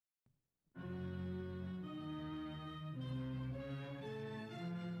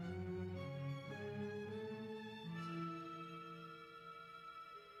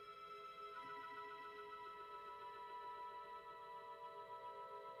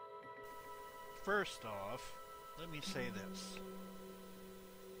First off, let me say this.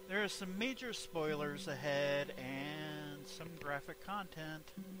 There are some major spoilers ahead and some graphic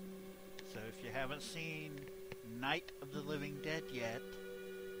content. So if you haven't seen Night of the Living Dead yet,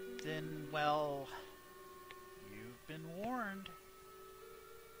 then, well, you've been warned.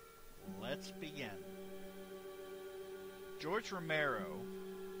 Let's begin. George Romero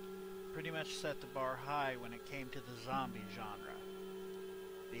pretty much set the bar high when it came to the zombie genre.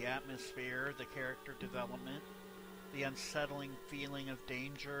 The atmosphere, the character development, the unsettling feeling of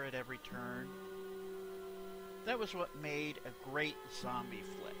danger at every turn. That was what made a great zombie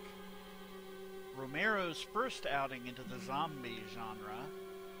flick. Romero's first outing into the zombie genre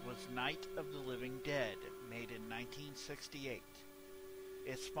was Night of the Living Dead, made in 1968.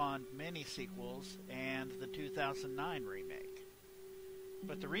 It spawned many sequels and the 2009 remake.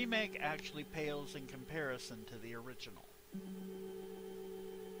 But the remake actually pales in comparison to the original.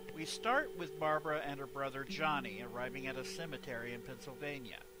 We start with Barbra and her brother Johnny arriving at a cemetery in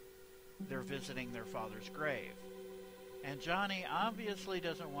Pennsylvania. They're visiting their father's grave. And Johnny obviously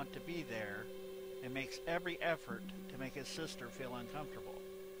doesn't want to be there and makes every effort to make his sister feel uncomfortable.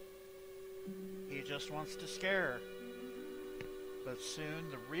 He just wants to scare her. But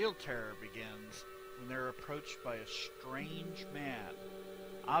soon the real terror begins when they're approached by a strange man,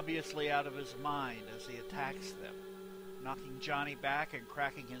 obviously out of his mind as he attacks them, knocking Johnny back and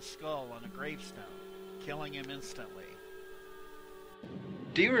cracking his skull on a gravestone, killing him instantly.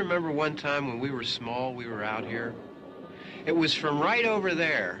 Do you remember one time when we were small, we were out here? It was from right over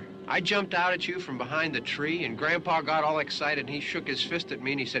there. I jumped out at you from behind the tree, and Grandpa got all excited, and he shook his fist at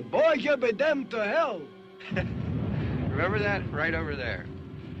me, and he said, "Boy, you be damned to hell." Remember that? Right over there.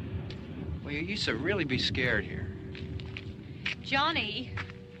 Well, you used to really be scared here. Johnny.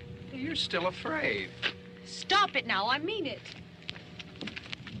 You're still afraid. Stop it now, I mean it.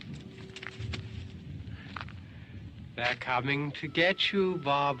 They're coming to get you,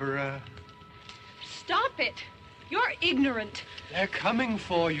 Barbra. Stop it. You're ignorant. They're coming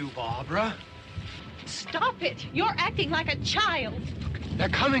for you, Barbra. Stop it. You're acting like a child. They're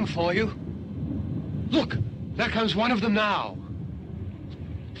coming for you. Look, there comes one of them now.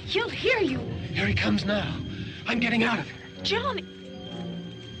 He'll hear you. Here he comes now. I'm getting out of here. Johnny.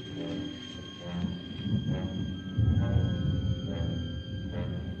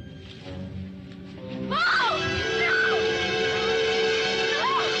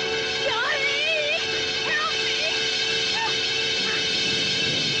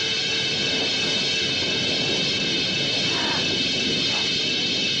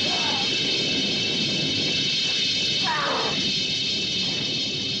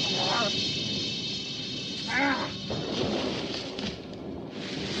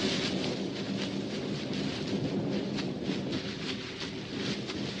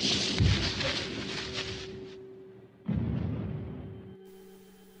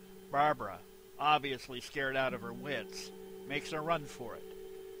 Barbra, obviously scared out of her wits, makes a run for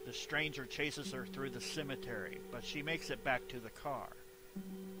it. The stranger chases her through the cemetery, but she makes it back to the car.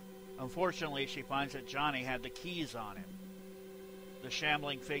 Unfortunately, she finds that Johnny had the keys on him. The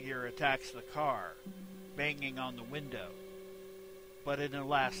shambling figure attacks the car, banging on the window. But in a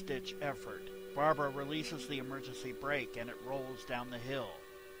last-ditch effort, Barbra releases the emergency brake and it rolls down the hill.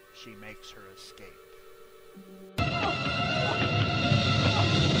 She makes her escape.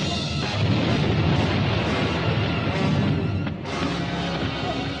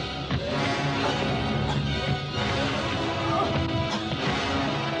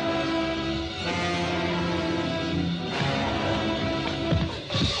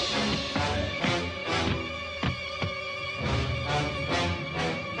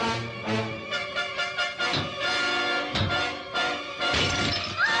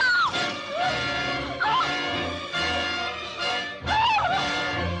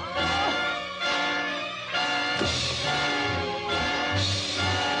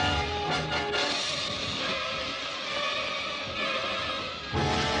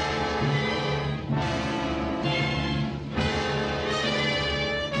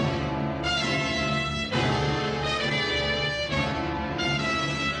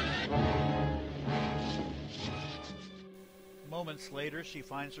 Moments later, she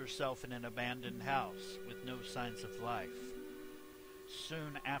finds herself in an abandoned house with no signs of life.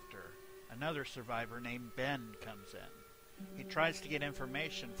 Soon after, another survivor named Ben comes in. He tries to get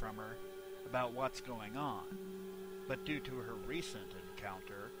information from her about what's going on, but due to her recent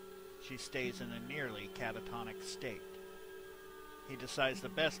encounter, she stays in a nearly catatonic state. He decides the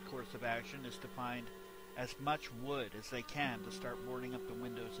best course of action is to find as much wood as they can to start boarding up the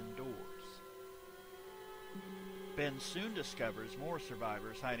windows and doors. Ben soon discovers more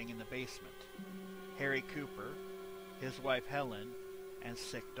survivors hiding in the basement. Harry Cooper, his wife Helen, and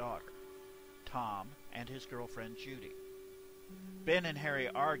sick daughter, Tom, and his girlfriend Judy. Ben and Harry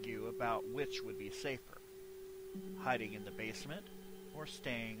argue about which would be safer, hiding in the basement or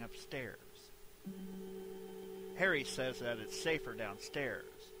staying upstairs. Harry says that it's safer downstairs,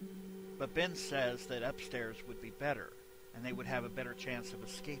 but Ben says that upstairs would be better, and they would have a better chance of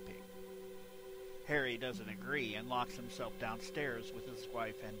escaping. Harry doesn't agree and locks himself downstairs with his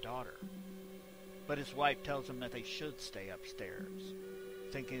wife and daughter. But his wife tells him that they should stay upstairs,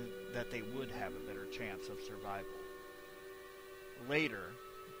 thinking that they would have a better chance of survival. Later,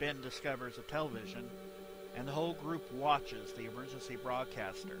 Ben discovers a television, and the whole group watches the emergency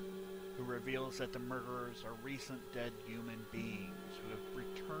broadcaster, who reveals that the murderers are recent dead human beings who have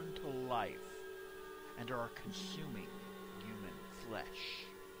returned to life and are consuming human flesh.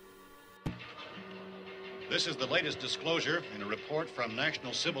 This is the latest disclosure in a report from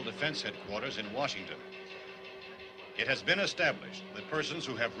National Civil Defense Headquarters in Washington. It has been established that persons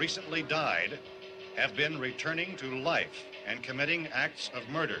who have recently died have been returning to life and committing acts of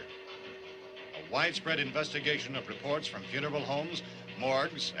murder. A widespread investigation of reports from funeral homes,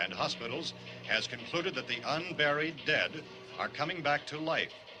 morgues, and hospitals has concluded that the unburied dead are coming back to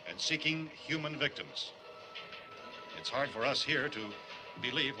life and seeking human victims. It's hard for us here to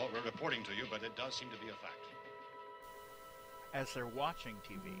believe what we're reporting to you, but it does seem to be a fact. As they're watching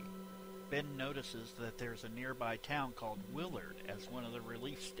TV, Ben notices that there's a nearby town called Willard as one of the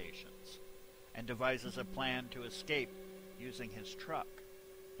relief stations, and devises a plan to escape using his truck,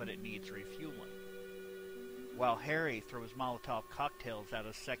 but it needs refueling. While Harry throws Molotov cocktails out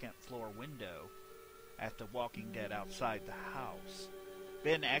a second-floor window at the Walking Dead outside the house,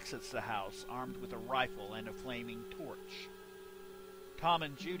 Ben exits the house armed with a rifle and a flaming torch. Tom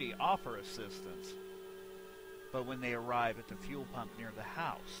and Judy offer assistance, but when they arrive at the fuel pump near the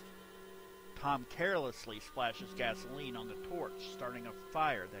house, Tom carelessly splashes gasoline on the torch, starting a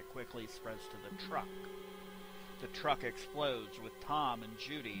fire that quickly spreads to the truck. The truck explodes with Tom and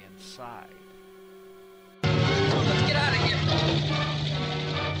Judy inside. Let's get out of here.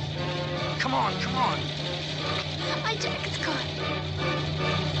 Come on, come on. My jacket's gone.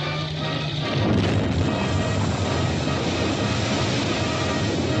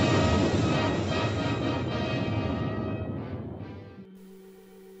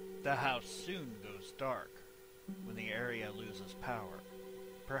 The house soon goes dark when the area loses power.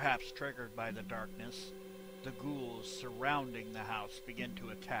 Perhaps triggered by the darkness, the ghouls surrounding the house begin to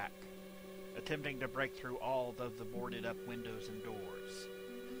attack, attempting to break through all of the boarded-up windows and doors.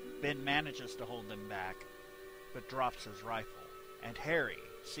 Ben manages to hold them back, but drops his rifle, and Harry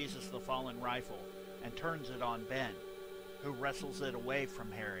seizes the fallen rifle and turns it on Ben, who wrestles it away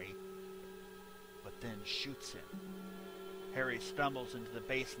from Harry, but then shoots him. Harry stumbles into the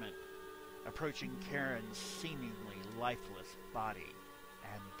basement, approaching Karen's seemingly lifeless body,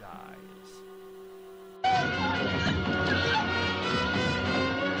 and dies.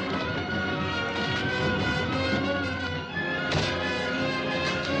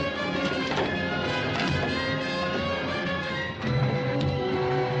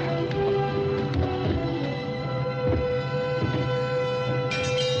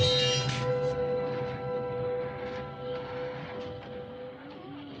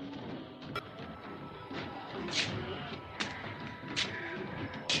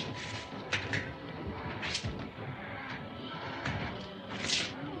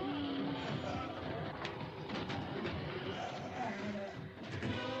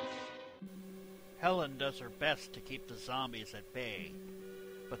 Helen does her best to keep the zombies at bay,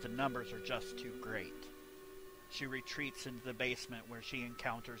 but the numbers are just too great. She retreats into the basement where she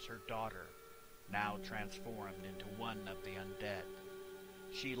encounters her daughter, now transformed into one of the undead.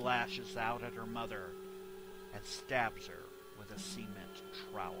 She lashes out at her mother and stabs her with a cement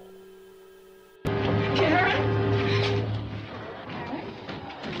trowel. Karen?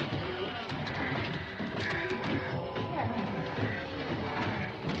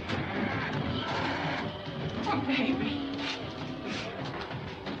 Oh, baby.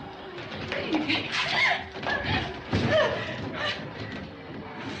 Baby.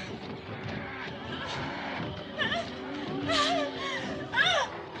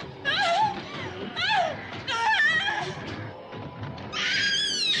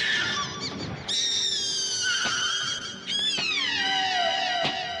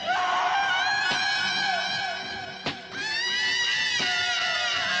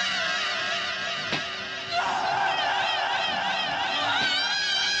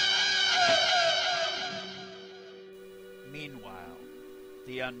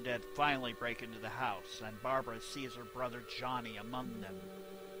 undead finally break into the house, and Barbara sees her brother Johnny among them.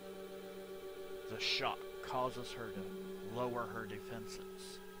 The shock causes her to lower her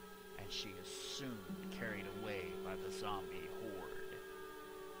defenses, and she is soon carried away by the zombie horde.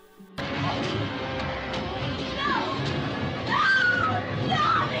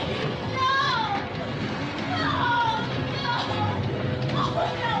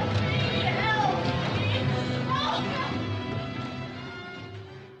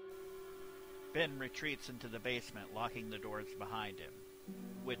 Ben retreats into the basement, locking the doors behind him,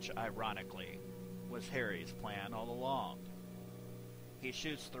 which, ironically, was Harry's plan all along. He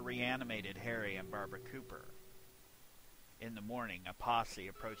shoots the reanimated Harry and Barbara Cooper. In the morning, a posse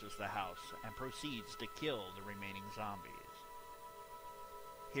approaches the house and proceeds to kill the remaining zombies.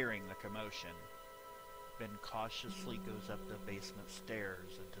 Hearing the commotion, Ben cautiously goes up the basement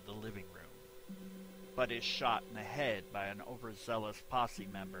stairs into the living room, but is shot in the head by an overzealous posse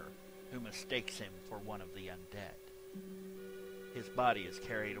member who mistakes him for one of the undead. His body is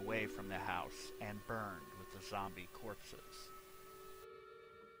carried away from the house and burned with the zombie corpses.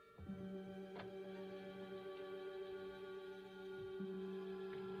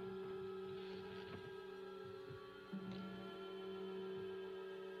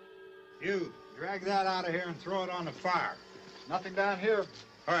 You, drag that out of here and throw it on the fire. Nothing down here.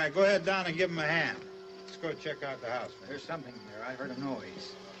 All right, go ahead down and give him a hand. Let's go check out the house, man. There's something here. I heard a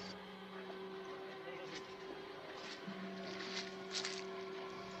noise.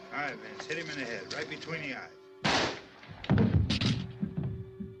 All right, Vince, hit him in the head, right between the eyes.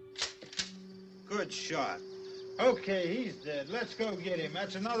 Good shot. Okay, he's dead. Let's go get him.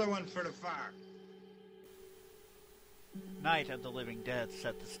 That's another one for the fire. Night of the Living Dead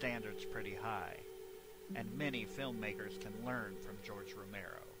set the standards pretty high, and many filmmakers can learn from George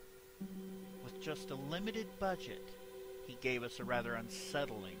Romero. With just a limited budget, he gave us a rather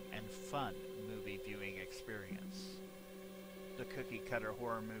unsettling and fun movie viewing experience. The cookie-cutter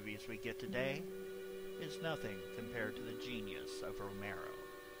horror movies we get today is nothing compared to the genius of Romero.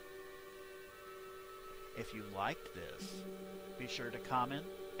 If you liked this, be sure to comment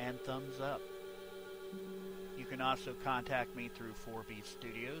and thumbs up. You can also contact me through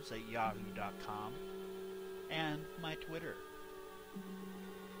fourbstudios at yahoo.com and my Twitter.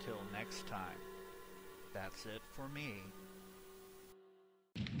 Till next time, that's it for me.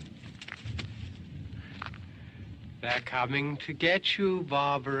 They're coming to get you,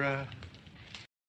 Barbara.